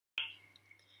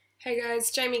Hey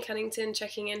guys, Jaime Cunnington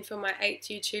checking in for my 8th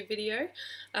YouTube video.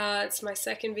 It's my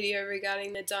second video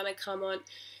regarding the Carmont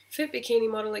Fit Bikini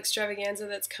Model Extravaganza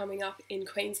that's coming up in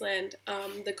Queensland.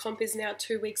 The comp is now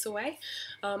 2 weeks away.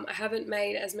 I haven't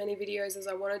made as many videos as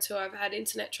I wanted to. I've had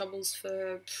internet troubles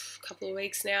for a couple of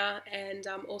weeks now, and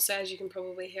also, as you can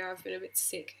probably hear, I've been a bit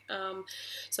sick.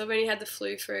 So I've only had the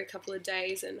flu for a couple of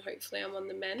days, and hopefully I'm on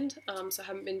the mend. So I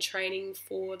haven't been training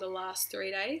for the last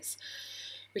 3 days,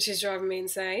 which is driving me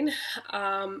insane,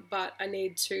 but I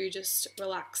need to just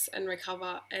relax and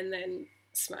recover and then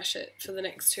smash it for the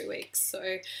next 2 weeks.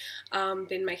 So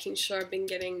been making sure I've been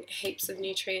getting heaps of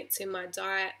nutrients in my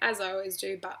diet, as I always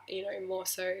do, but more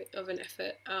so of an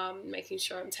effort, making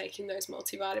sure I'm taking those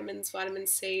multivitamins, vitamin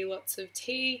C, lots of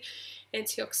tea,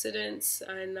 antioxidants,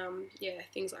 and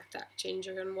things like that,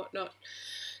 ginger and whatnot.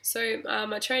 So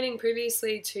my training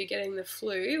previously to getting the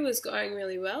flu was going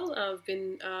really well. I've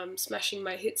been smashing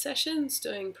my HIIT sessions,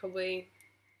 doing probably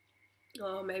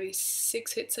maybe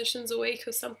 6 HIIT sessions a week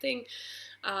or something,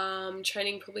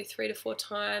 training probably 3 to 4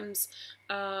 times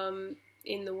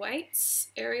in the weights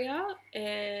area,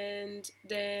 and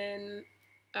then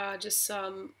just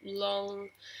some long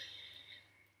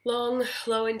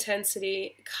low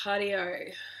intensity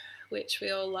cardio, which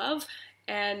we all love.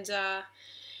 And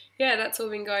yeah, that's all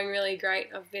been going really great.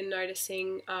 I've been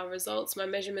noticing results. My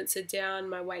measurements are down,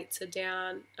 my weights are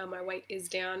down, my weight is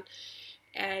down,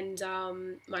 and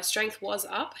my strength was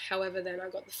up. However, then I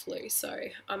got the flu, so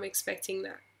I'm expecting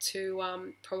that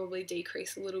to probably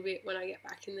decrease a little bit when I get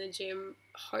back in the gym,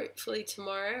 hopefully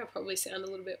tomorrow. I probably sound a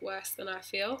little bit worse than I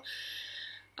feel.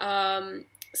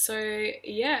 So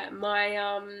yeah,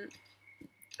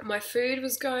 my food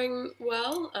was going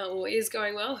well, or is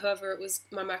going well. However,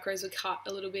 my macros were cut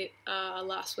a little bit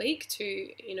last week to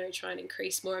try and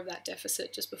increase more of that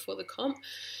deficit just before the comp.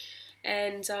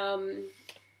 And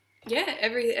yeah,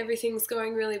 everything's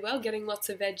going really well. Getting lots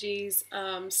of veggies,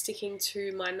 sticking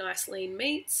to my nice lean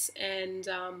meats and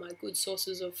my good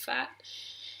sources of fat,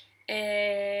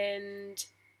 and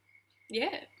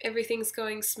yeah, everything's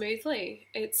going smoothly.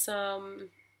 It's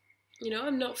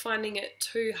I'm not finding it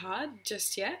too hard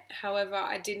just yet. However,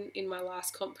 I didn't in my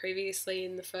last comp previously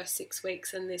in the first 6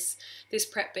 weeks, and this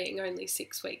prep being only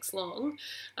 6 weeks long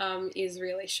is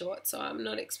really short. So I'm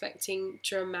not expecting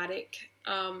dramatic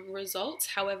results.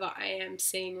 However, I am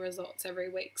seeing results every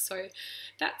week. So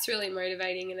that's really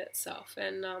motivating in itself.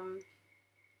 And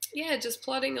yeah, just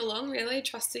plodding along, really,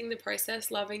 trusting the process,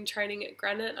 loving training at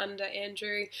Granite under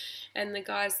Andrew, and the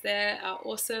guys there are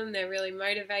awesome. They're really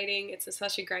motivating. It's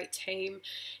such a great team,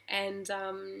 and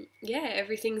yeah,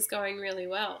 everything's going really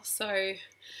well. So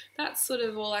that's sort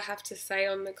of all I have to say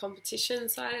on the competition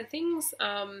side of things.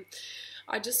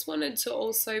 I just wanted to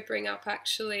also bring up,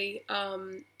 actually,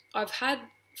 I've had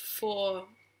for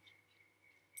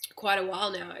quite a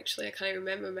while now, actually. I can't even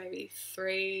remember, maybe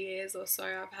 3 years or so,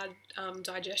 I've had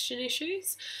digestion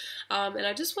issues, and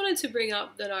I just wanted to bring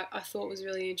up that I thought was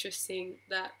really interesting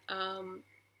that I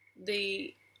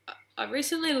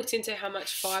recently looked into how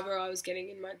much fibre I was getting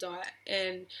in my diet,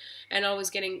 and I was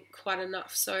getting quite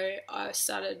enough. So I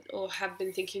started, or have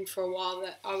been thinking for a while,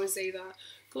 that I was either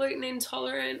gluten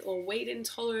intolerant or wheat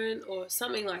intolerant or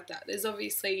something like that. There's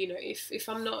obviously, if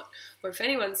I'm not, or if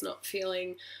anyone's not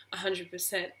feeling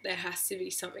 100%, there has to be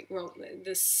something wrong.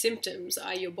 The symptoms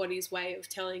are your body's way of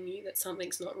telling you that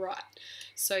something's not right.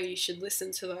 So you should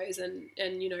listen to those and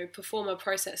perform a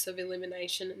process of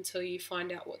elimination until you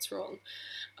find out what's wrong.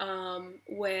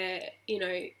 Where,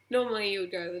 normally you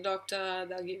would go to the doctor,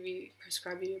 they'll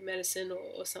prescribe you medicine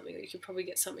or something. You could probably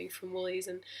get something from Woolies,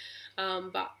 and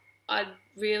but I'd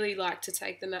really like to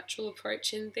take the natural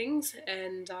approach in things.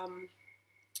 And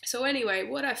so anyway,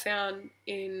 what I found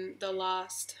in the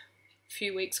last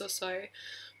few weeks or so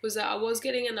was that I was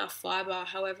getting enough fibre.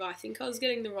 However, I think I was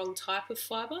getting the wrong type of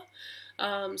fibre.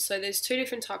 So there's 2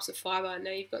 different types of fibre.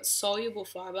 Now you've got soluble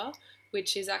fibre,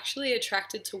 which is actually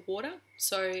attracted to water.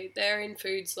 So they're in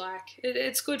foods like,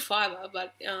 it's good fibre,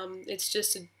 but it's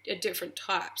just a different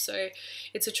type. So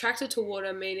it's attracted to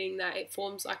water, meaning that it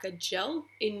forms like a gel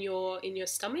in your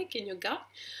stomach, in your gut.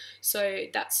 So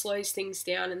that slows things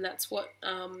down, and that's what,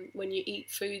 when you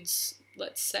eat foods,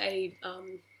 let's say,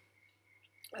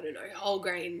 I don't know, whole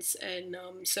grains and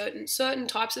certain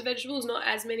types of vegetables, not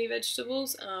as many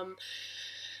vegetables.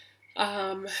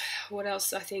 What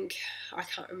else? I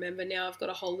can't remember now. I've got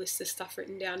a whole list of stuff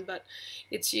written down, but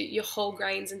it's your whole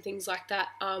grains and things like that.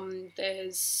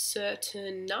 There's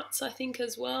certain nuts, I think,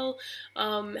 as well,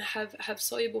 have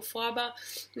soluble fibre.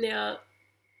 Now,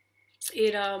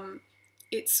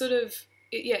 it sort of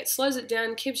it slows it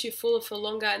down, keeps you fuller for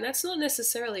longer, and that's not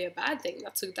necessarily a bad thing.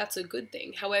 That's a good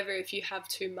thing. However, if you have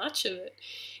too much of it,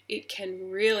 it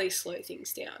can really slow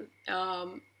things down,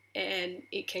 and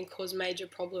it can cause major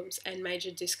problems and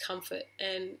major discomfort.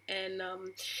 And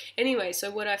anyway,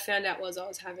 so what I found out was I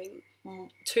was having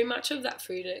too much of that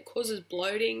food, and it causes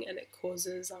bloating, and it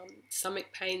causes stomach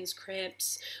pains,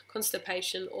 cramps,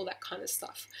 constipation, all that kind of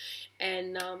stuff.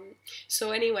 And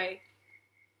so anyway,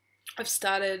 I've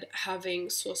started having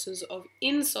sources of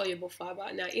insoluble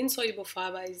fibre. Now, insoluble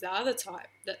fibre is the other type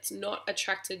that's not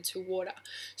attracted to water.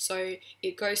 So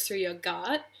it goes through your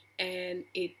gut and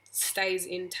it stays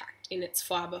intact in its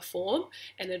fibre form,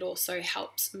 and it also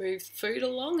helps move food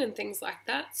along and things like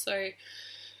that. So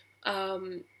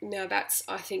now that's,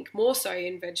 I think, more so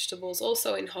in vegetables,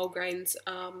 also in whole grains,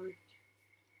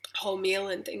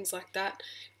 wholemeal and things like that.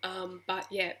 But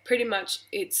yeah, pretty much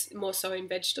it's more so in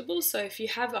vegetables. So if you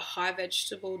have a high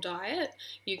vegetable diet,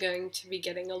 you're going to be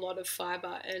getting a lot of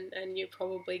fibre, and you'll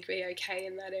probably be okay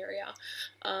in that area.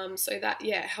 So that,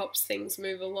 yeah, helps things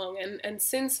move along. And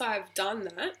since I've done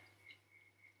that,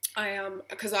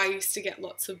 because I used to get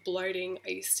lots of bloating, I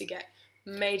used to get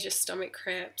major stomach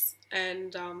cramps,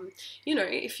 and you know,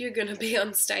 if you're going to be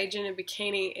on stage in a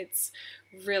bikini, it's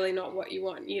really not what you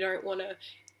want. You don't want to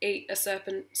eat a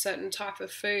certain type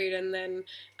of food and then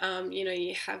you know,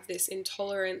 you have this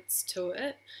intolerance to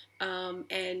it,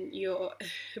 and you're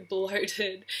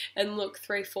bloated and look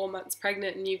 3-4 months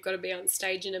pregnant, and you've got to be on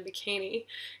stage in a bikini.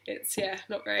 It's, yeah,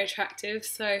 not very attractive.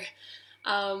 So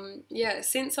yeah,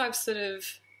 since I've sort of,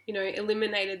 you know,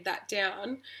 eliminated that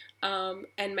down,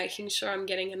 and making sure I'm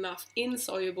getting enough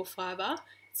insoluble fibre,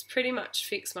 it's pretty much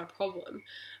fixed my problem.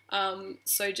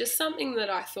 So just something that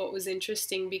I thought was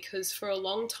interesting, because for a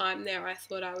long time there I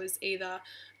thought I was either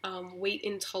wheat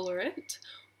intolerant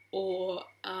or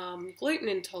gluten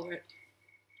intolerant.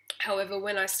 However,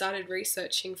 when I started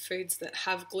researching foods that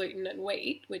have gluten and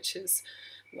wheat, which is,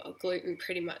 well, gluten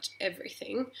pretty much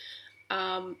everything,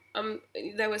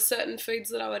 there were certain foods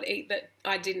that I would eat that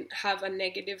I didn't have a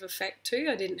negative effect to.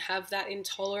 I didn't have that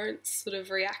intolerance sort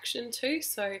of reaction to.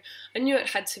 So I knew it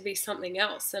had to be something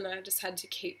else, and I just had to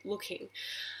keep looking.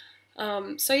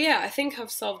 So yeah, I think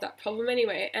I've solved that problem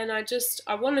anyway, and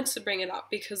I wanted to bring it up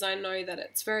because I know that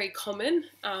it's very common,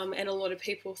 and a lot of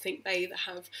people think they either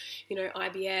have, you know,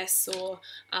 IBS or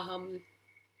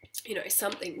you know,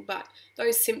 something, but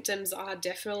those symptoms are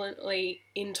definitely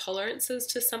intolerances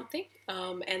to something,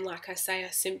 and like I say,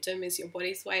 a symptom is your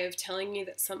body's way of telling you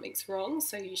that something's wrong,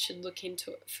 so you should look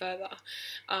into it further.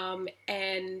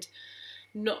 And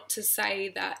not to say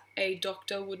that a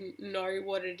doctor wouldn't know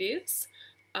what it is,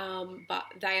 but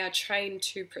they are trained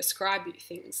to prescribe you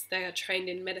things. They are trained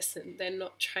in medicine. They're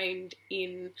not trained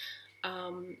in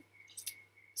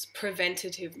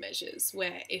preventative measures,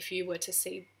 where if you were to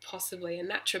see possibly a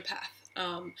naturopath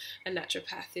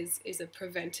is a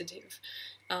preventative,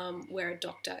 where a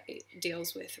doctor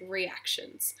deals with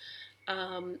reactions.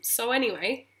 So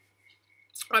anyway,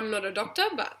 I'm not a doctor,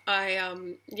 but I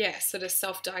sort of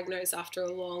self-diagnosed after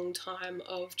a long time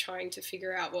of trying to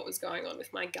figure out what was going on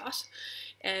with my gut,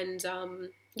 and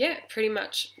yeah, pretty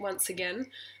much once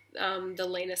again, the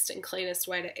leanest and cleanest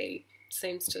way to eat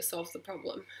seems to solve the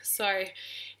problem. So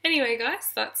anyway,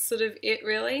 guys, that's sort of it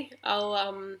really. I'll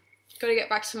got to get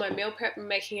back to my meal prep. I'm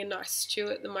making a nice stew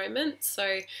at the moment,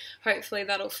 so hopefully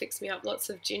that'll fix me up. Lots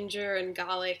of ginger and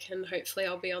garlic, and hopefully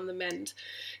I'll be on the mend.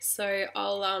 So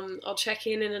I'll check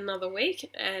in another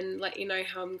week and let you know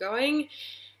how I'm going.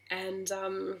 And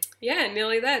yeah,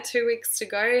 nearly there, 2 weeks to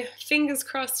go. Fingers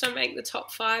crossed I make the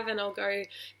top 5 and I'll go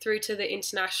through to the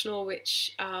international,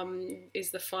 which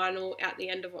is the final at the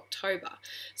end of October.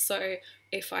 So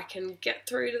if I can get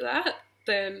through to that,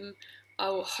 then I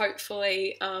will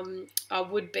hopefully, I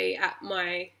would be at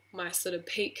my sort of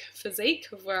peak physique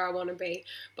of where I want to be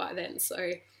by then.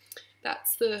 So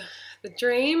that's the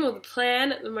dream or the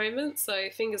plan at the moment. So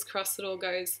fingers crossed it all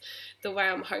goes the way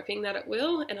I'm hoping that it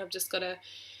will, and I've just got to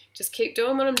keep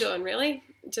doing what I'm doing, really.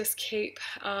 Just keep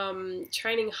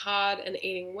training hard and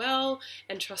eating well,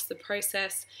 and trust the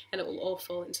process, and it will all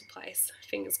fall into place.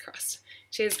 Fingers crossed.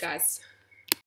 Cheers, guys.